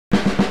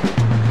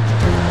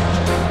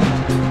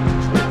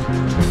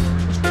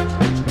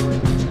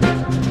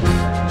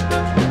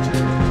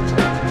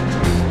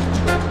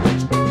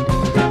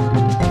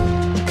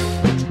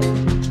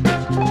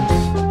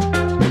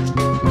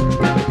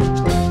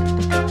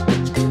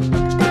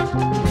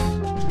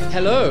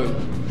Hello,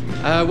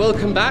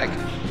 welcome back.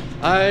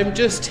 I'm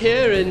just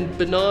here in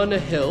Banana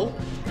Hill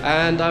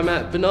and I'm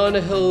at Banana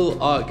Hill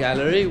Art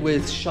Gallery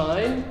with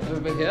Shine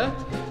over here.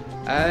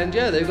 And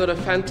yeah, they've got a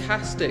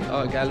fantastic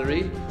art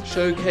gallery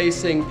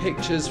showcasing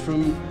pictures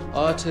from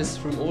artists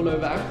from all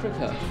over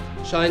Africa.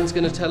 Shine's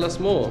going to tell us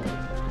more.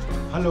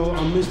 Hello,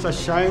 I'm Mr.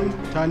 Shine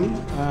Tani,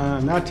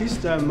 an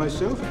artist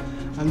myself,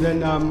 and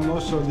then I'm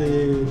also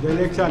the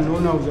director and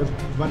owner of the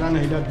Banana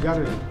Hill Art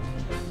Gallery.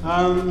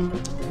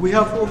 We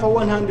have over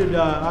 100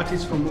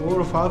 artists from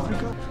all of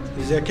Africa.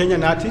 There's a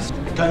Kenyan artist,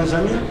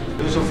 Tanzania,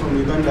 also from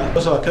Uganda,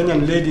 also a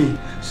Kenyan lady.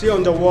 See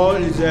on the wall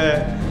is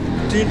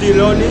T.D.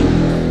 Loni,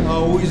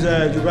 who is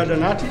a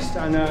Ugandan artist,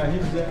 and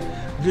he's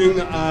doing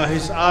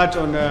his art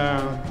on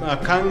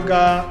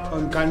kanga,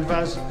 on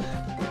canvas.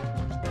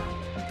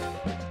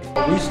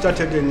 We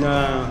started in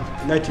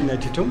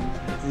 1992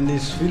 in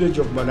this village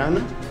of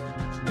Banana.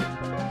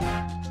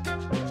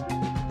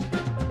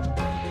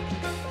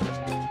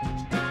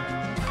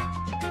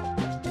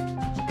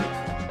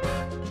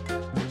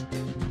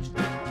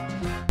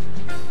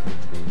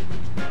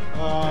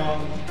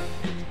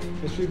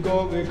 As we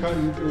go, we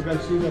can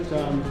see that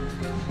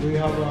we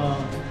have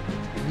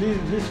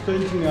this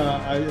painting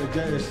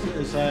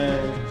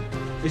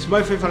is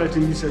my favorite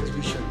in this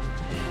exhibition.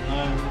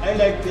 I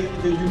like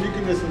the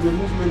uniqueness and the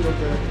movement of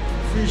the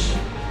fish.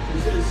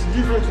 It's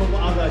different from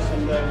others,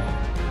 and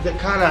the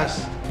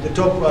colors. The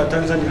top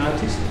Tanzanian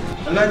artist.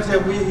 I like the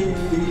way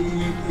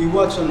he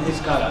works on his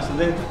colors, and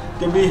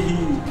the way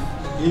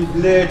he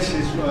blends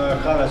his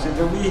colors, and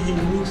the way he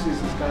mixes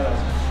his colors,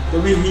 the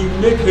way he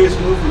makes his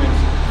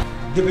movements.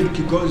 David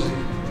Kigozi,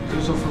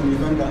 also from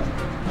Uganda,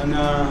 and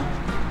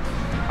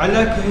I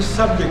like his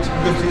subject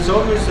because he's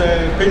always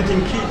painting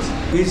kids.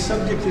 His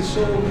subject is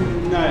so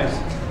nice.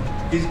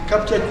 He's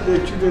captured the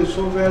children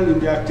so well in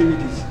their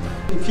activities.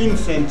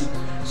 Vincent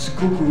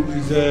Sikuku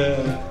is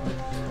a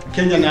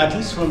Kenyan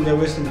artist from the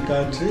Western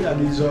country,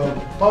 and he's a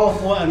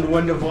powerful and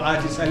wonderful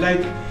artist. I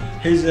like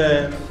his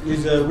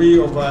way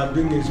of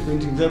doing his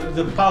painting.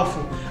 The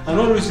powerful, and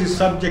always his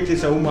subject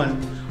is a woman.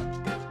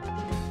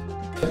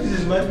 This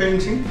is my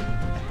painting.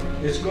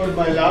 It's called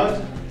my lad,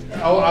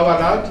 our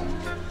lad,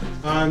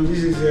 and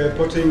this is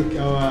portraying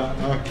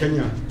our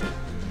Kenya.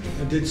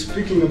 And it's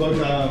speaking about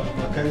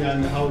Kenya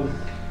and how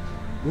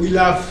we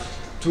love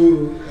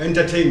to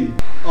entertain.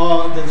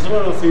 The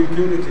Throne of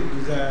Impunity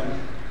is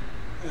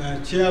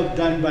a chair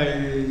done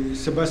by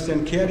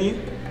Sebastian Kerry.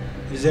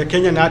 He's a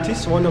Kenyan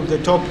artist, one of the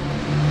top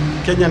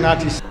Kenyan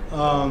artists.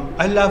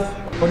 I love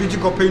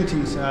political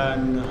paintings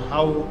and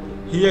how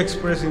he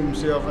expressed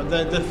himself,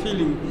 the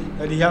feeling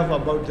that he has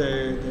about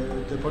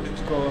the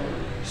political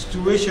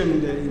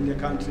situation in the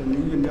country and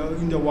even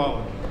in the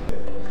world.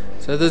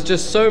 So there's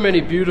just so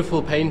many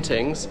beautiful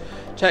paintings.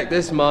 Check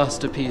this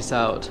masterpiece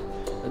out.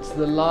 It's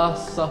the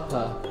Last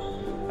Supper,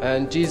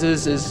 and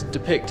Jesus is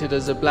depicted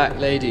as a black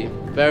lady.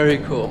 Very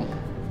cool.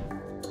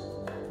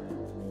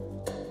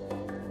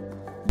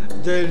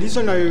 The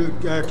reason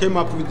I came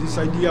up with this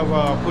idea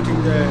of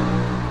putting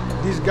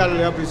this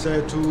gallery up is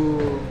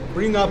to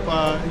bring up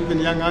even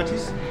young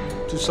artists,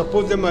 to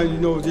support them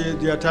and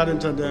their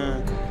talent, and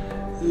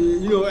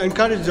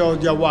encourage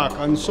their work.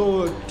 And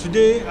so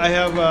today I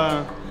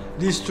have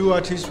these two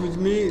artists with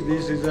me.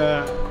 This is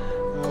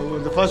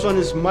the first one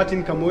is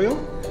Martin Kamoyo,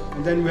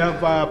 and then we have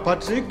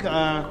Patrick.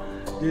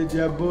 They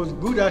are both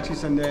good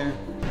artists. And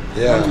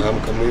yeah,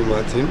 I'm Kamoyo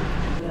Martin.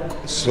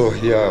 So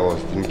here I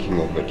was thinking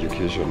of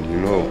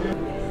education.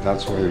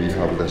 That's why we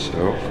have the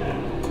shelf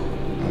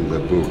and the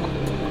book.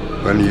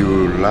 When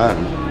you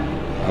learn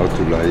how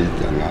to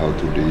write and how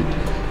to read,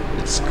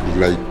 it's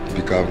like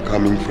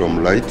coming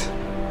from light,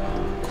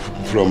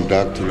 from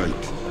dark to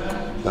light.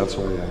 That's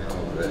why I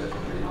have the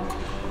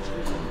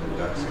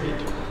dark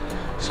side.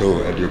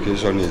 So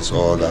education is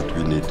all that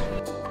we need.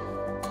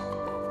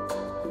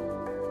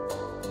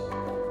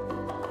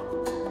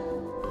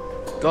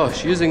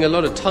 Gosh, using a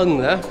lot of tongue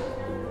there.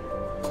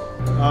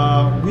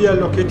 We are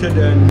located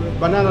in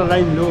Banana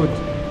Line Road.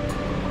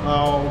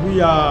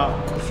 We are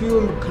a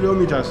few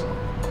kilometers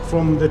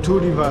from the Two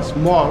Rivers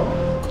Mall,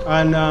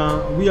 and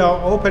we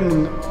are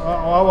opening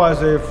hours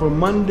from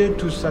Monday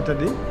to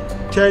Saturday,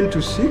 10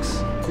 to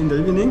 6 in the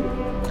evening,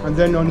 and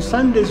then on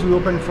Sundays we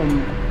open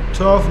from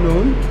 12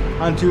 noon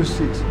until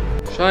 6.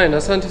 Shine,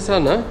 asante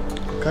sana.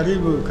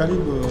 Karibu.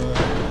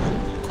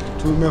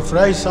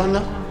 Tumefurahi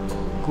sana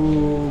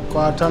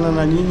kupatana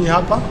na nyinyi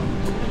hapa,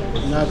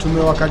 na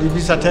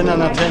tumewakaribisha tena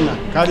na tena.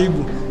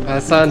 Karibu.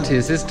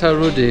 Asante, Sister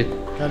Rudy.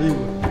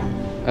 Karibu.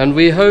 And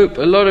we hope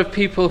a lot of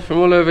people from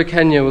all over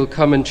Kenya will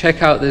come and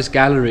check out this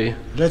gallery.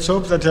 Let's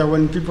hope that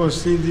when people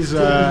see this,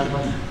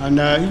 and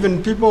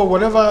even people,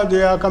 wherever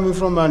they are coming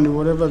from and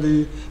whatever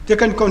they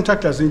can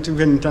contact us,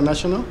 even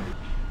international.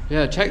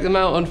 Yeah, check them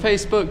out on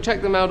Facebook,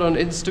 check them out on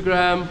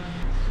Instagram.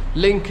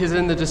 Link is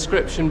in the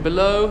description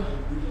below.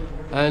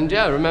 And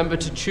yeah, remember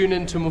to tune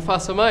in to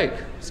Mufasa Mike.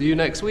 See you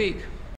next week.